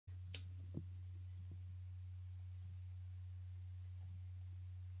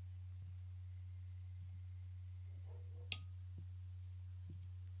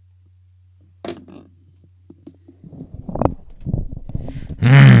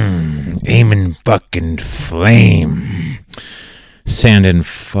aiming fucking flame. Sand and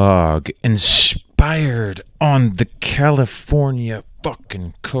fog, inspired on the California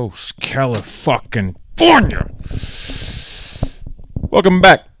fucking coast. California. Welcome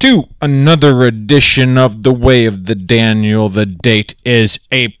back to another edition of The Way of the Daniel. The date is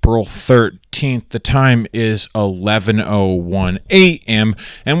April 13th. The time is 11:01 a.m.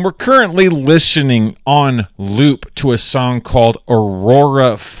 And we're currently listening on loop to a song called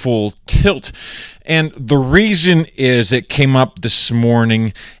Aurora Full Tilt. And the reason is it came up this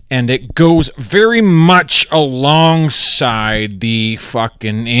morning and it goes very much alongside the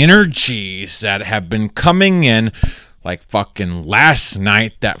fucking energies that have been coming in. Like fucking last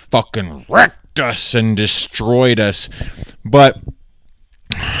night that fucking wrecked us and destroyed us. But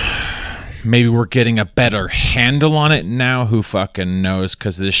maybe we're getting a better handle on it now. Who fucking knows?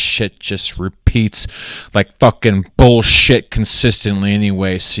 Because this shit just repeats like fucking bullshit consistently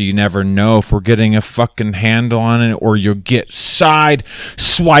anyway. So you never know if we're getting a fucking handle on it, or you'll get side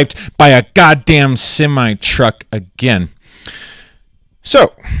swiped by a goddamn semi-truck again.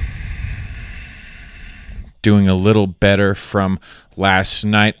 So doing a little better from last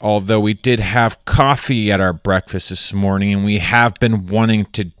night, although we did have coffee at our breakfast this morning, and we have been wanting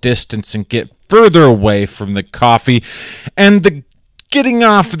to distance and get further away from the coffee, and the getting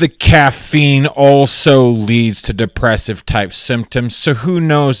off of the caffeine also leads to depressive type symptoms, so who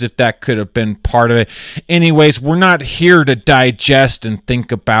knows if that could have been part of it. Anyways, we're not here to digest and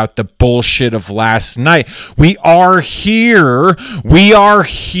think about the bullshit of last night. We are here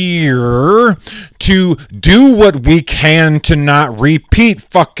to do what we can to not repeat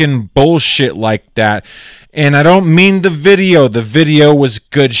fucking bullshit like that. And I don't mean the video. The video was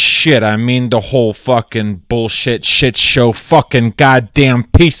good shit. I mean the whole fucking bullshit shit show fucking goddamn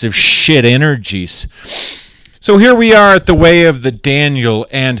piece of shit energies. So here we are at the Way of the Daniel,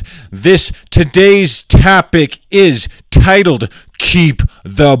 and today's topic is titled Keep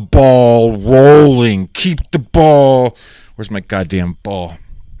the Ball Rolling. Keep the ball. Where's my goddamn ball?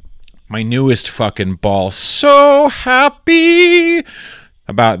 My newest fucking ball. So happy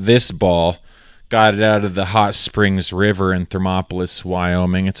about this ball. Got it out of the Hot Springs River in Thermopolis,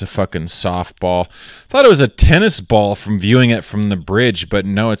 Wyoming. It's a fucking softball. Thought it was a tennis ball from viewing it from the bridge, but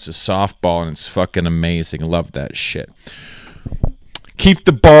no, it's a softball, and it's fucking amazing. Love that shit. Keep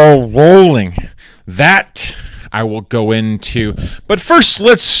the ball rolling. That I will go into. But first,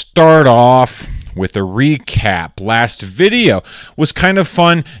 let's start off with a recap. Last video was kind of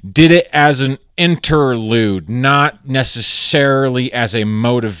fun. Did it as an interlude, not necessarily as a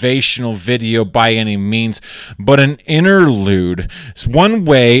motivational video by any means, but an interlude. It's one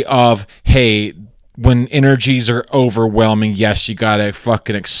way of, hey, when energies are overwhelming, yes, you gotta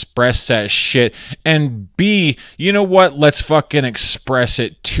fucking express that shit. And B, you know what? Let's fucking express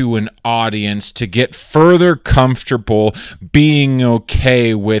it to an audience to get further comfortable being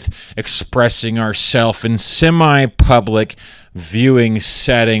okay with expressing ourselves in semi-public viewing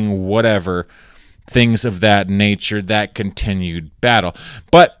setting, whatever. Things of that nature, that continued battle.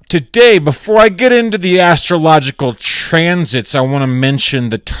 But today, before I get into the astrological transits, I want to mention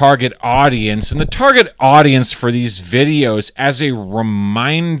the target audience. And the target audience for these videos, as a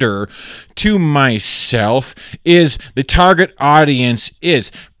reminder to myself, is the target audience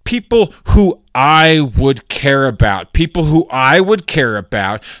is people who I would care about, people who I would care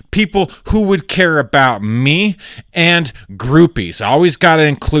about, people who would care about me, and groupies. I always got to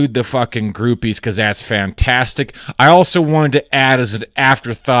include the fucking groupies because that's fantastic. I also wanted to add as an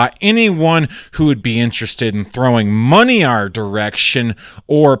afterthought anyone who would be interested in throwing money our direction,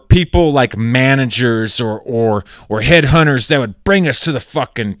 or people like managers or headhunters that would bring us to the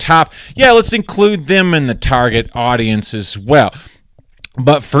fucking top. Yeah, let's include them in the target audience as well.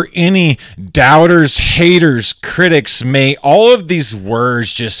 But for any doubters, haters, critics, may all of these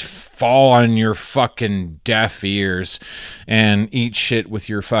words just fall on your fucking deaf ears and eat shit with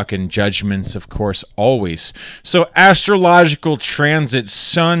your fucking judgments, of course, always. So astrological transits,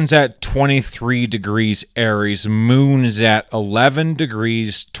 sun's at 23 degrees Aries, moon's at 11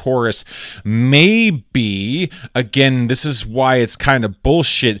 degrees Taurus. Maybe, again, this is why it's kind of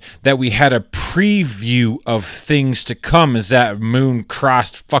bullshit that we had a preview of things to come, as that moon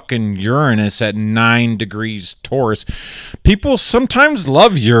crossed fucking Uranus at 9 degrees Taurus. People sometimes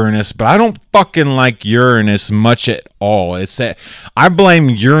love Uranus, but I don't fucking like Uranus much at all. It's that I blame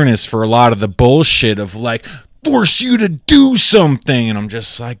Uranus for a lot of the bullshit of like, force you to do something, and I'm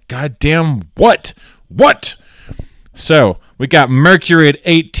just like, goddamn, what? So we got Mercury at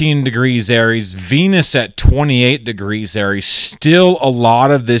 18 degrees Aries, Venus at 28 degrees Aries. Still a lot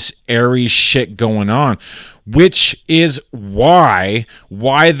of this Aries shit going on, which is why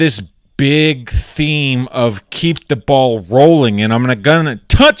this big theme of keep the ball rolling, and I'm gonna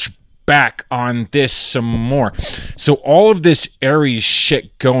touch back on this some more. So all of this Aries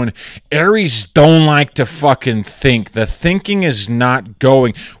shit going, Aries don't like to fucking think. The thinking is not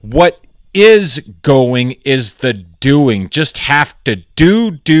going. What is going is the doing. Just have to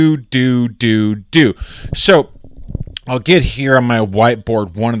do. So I'll get here on my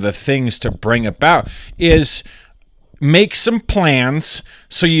whiteboard. One of the things to bring about is make some plans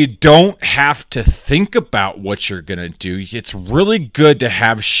so you don't have to think about what you're going to do. It's really good to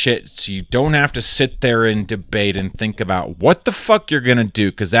have shit so you don't have to sit there and debate and think about what the fuck you're going to do,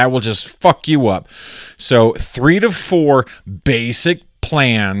 because that will just fuck you up. So 3 to 4 basic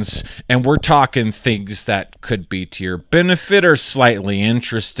plans, and we're talking things that could be to your benefit or slightly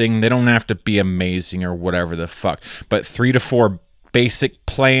interesting. They don't have to be amazing or whatever the fuck, but 3 to 4 basic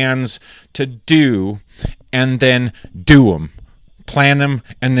plans to do, and then do them. Plan them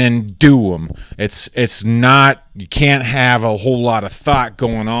and then do them. It's not, you can't have a whole lot of thought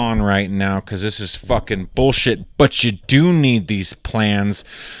going on right now because this is fucking bullshit, but you do need these plans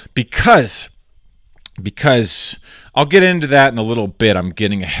because I'll get into that in a little bit. I'm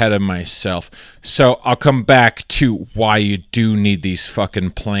getting ahead of myself. So I'll come back to why you do need these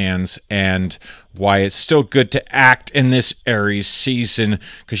fucking plans and why it's still good to act in this Aries season,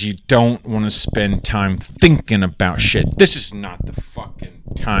 because you don't want to spend time thinking about shit. This is not the fucking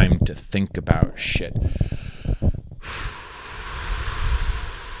time to think about shit.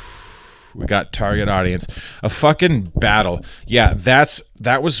 We got target audience. A fucking battle. Yeah,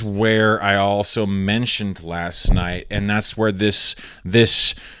 that was where I also mentioned last night, and that's where this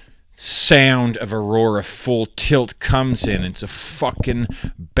sound of Aurora full tilt comes in. It's a fucking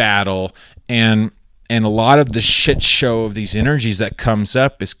battle, and a lot of the shit show of these energies that comes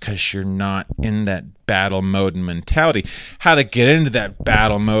up is because you're not in that battle mode and mentality. How to get into that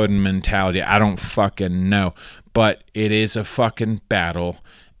battle mode and mentality, I don't fucking know, but it is a fucking battle.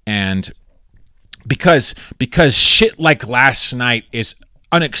 And because shit like last night is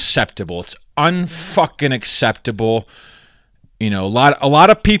unacceptable. It's unfucking acceptable. You know, a lot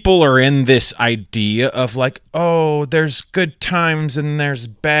of people are in this idea of like, oh, there's good times and there's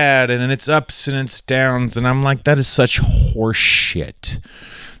bad, and it's ups and it's downs, and I'm like, that is such horse shit.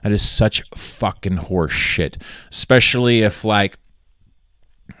 That is such fucking horse shit. Especially if, like,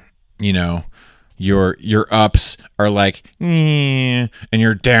 you know, your ups are like, and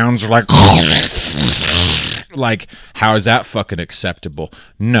your downs are like, how is that fucking acceptable?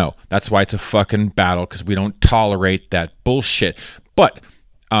 No, that's why it's a fucking battle, because we don't tolerate that bullshit. But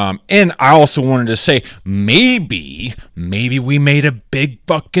and I also wanted to say, maybe we made a big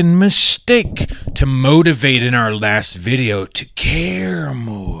fucking mistake to motivate in our last video to care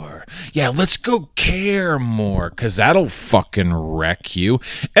more. Yeah, let's go care more, because that'll fucking wreck you.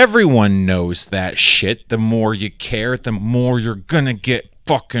 Everyone knows that shit. The more you care, the more you're gonna get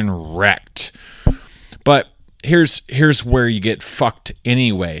fucking wrecked. But here's where you get fucked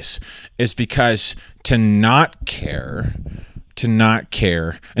anyways, is because to not care,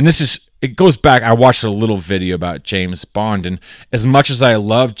 and it goes back, I watched a little video about James Bond, and as much as I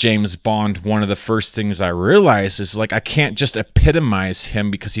love James Bond, one of the first things I realized is, like, I can't just epitomize him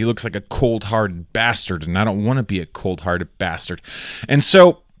because he looks like a cold-hearted bastard, and I don't want to be a cold-hearted bastard. And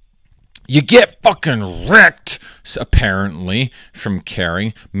so you get fucking wrecked, apparently, from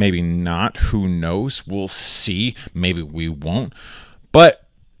caring. Maybe not. Who knows? We'll see. Maybe we won't. But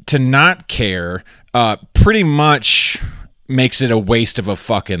to not care pretty much makes it a waste of a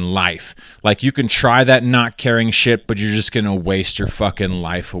fucking life. Like, you can try that not caring shit, but you're just gonna waste your fucking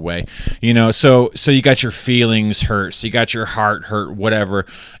life away. You know, so you got your feelings hurt, so you got your heart hurt, whatever,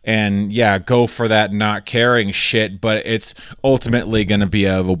 and yeah, go for that not caring shit, but it's ultimately gonna be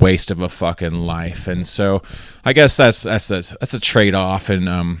a waste of a fucking life. And so I guess that's a trade-off.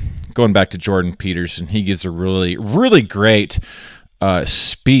 And going back to Jordan Peterson, he gives a really great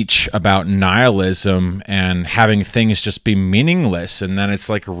speech about nihilism and having things just be meaningless, and then it's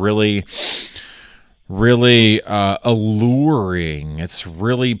like really alluring. It's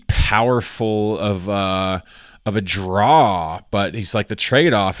really powerful of a draw, but he's like, the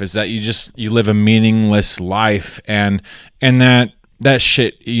trade-off is that you live a meaningless life, and that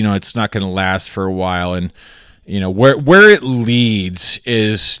shit, you know, it's not going to last for a while. And you know, where it leads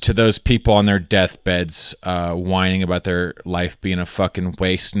is to those people on their deathbeds whining about their life being a fucking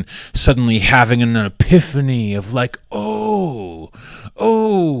waste, and suddenly having an epiphany of like, oh,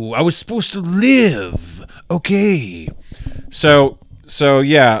 I was supposed to live. Okay. So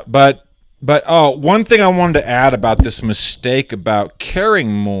yeah, but But one thing I wanted to add about this mistake about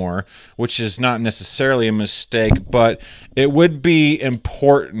caring more, which is not necessarily a mistake, but it would be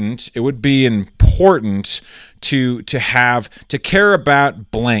important. It would be important to care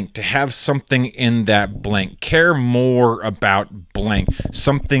about blank, to have something in that blank, care more about blank,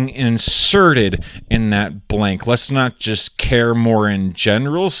 something inserted in that blank. Let's not just care more in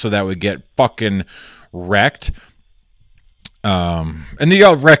general, so that we get fucking wrecked. And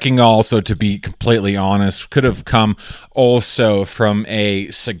the wrecking also, to be completely honest, could have come also from a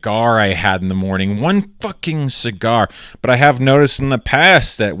cigar I had in the morning. One fucking cigar. But I have noticed in the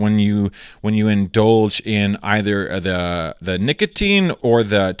past that when you indulge in either the nicotine or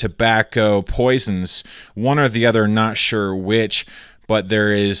the tobacco poisons, one or the other, not sure which, but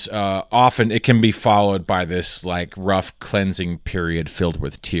there is often, it can be followed by this like rough cleansing period filled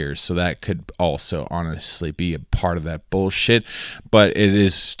with tears. So that could also honestly be a part of that bullshit, but it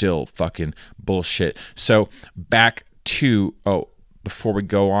is still fucking bullshit. So back to, before we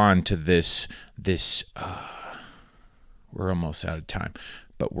go on to this, we're almost out of time,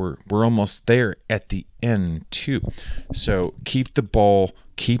 but we're almost there at the end too. So keep the ball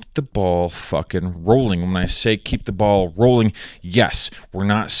fucking rolling. When I say keep the ball rolling, yes, we're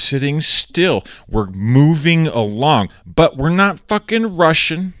not sitting still. We're moving along, but we're not fucking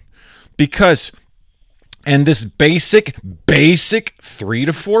rushing, because, and this basic 3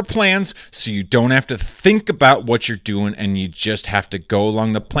 to 4 plans, so you don't have to think about what you're doing and you just have to go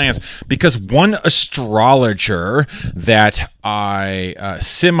along the plans. Because one astrologer that I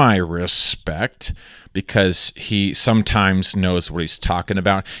semi-respect, because he sometimes knows what he's talking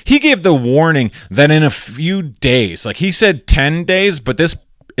about, he gave the warning that in a few days, like he said 10 days, but this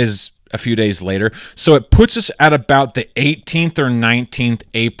is a few days later, so it puts us at about the 18th or 19th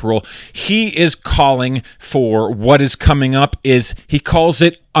April. He is calling for what is coming up is, he calls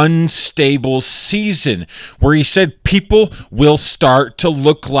it unstable season, where he said people will start to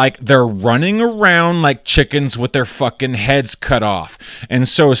look like they're running around like chickens with their fucking heads cut off. And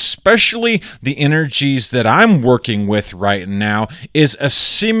so especially the energies that I'm working with right now is a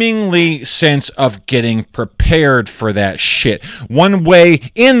seemingly sense of getting prepared for that shit. One way,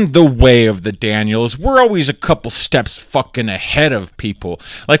 in the way of the Daniels, we're always a couple steps fucking ahead of people.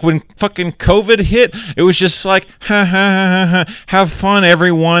 Like when fucking COVID hit, it was just like, ha ha ha ha, have fun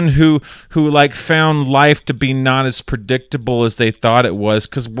everyone who like found life to be not as predictable as they thought it was,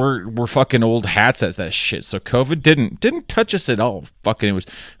 because we're fucking old hats at that shit. So COVID didn't touch us at all. Fucking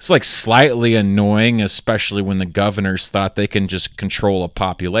it's like slightly annoying, especially when the governors thought they can just control a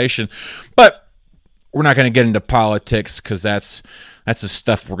population. But we're not going to get into politics, because that's the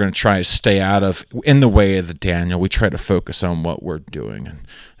stuff we're going to try to stay out of. In the way of the Daniel, we try to focus on what we're doing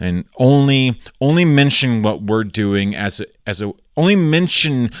and only mention what we're doing as a only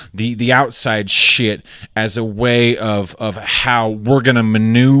mention the outside shit as a way of how we're going to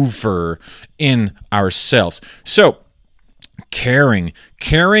maneuver in ourselves. So caring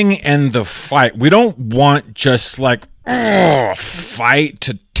and the fight. We don't want just like fight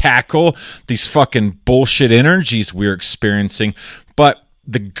to tackle these fucking bullshit energies we're experiencing, but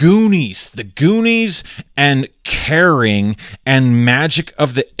the Goonies and caring and magic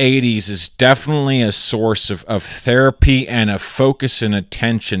of the 80s is definitely a source of therapy and a focus and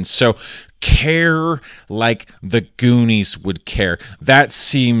attention. So care like the Goonies would care. That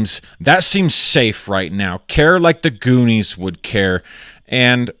seems safe right now. Care like the Goonies would care,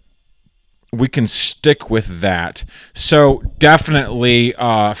 and we can stick with that. So definitely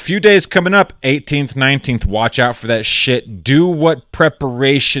a few days coming up, 18th, 19th, watch out for that shit. Do what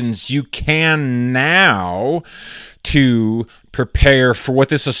preparations you can now to prepare for what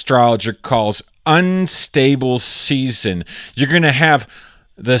this astrologer calls unstable season. You're going to have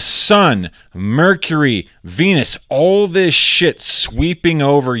the Sun, Mercury, Venus, all this shit sweeping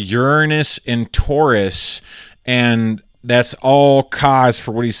over Uranus and Taurus, and that's all cause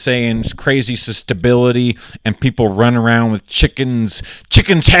for what he's saying is crazy stability, and people run around with chickens'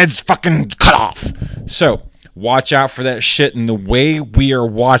 heads fucking cut off. So watch out for that shit, and the way we are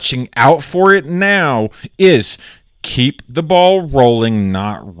watching out for it now is keep the ball rolling,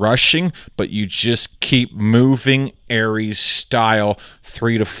 not rushing, but you just keep moving Aries style,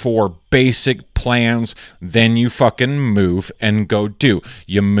 3 to 4 basic plans, then you fucking move and go do.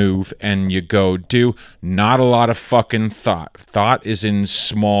 You move and you go do. Not a lot of fucking thought. Thought is in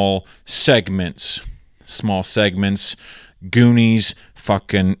small segments. Small segments. Goonies,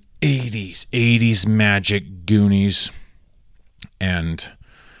 fucking 80s magic Goonies. And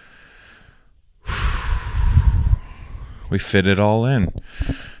we fit it all in.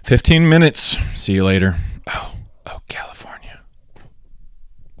 15 minutes. See you later. Oh.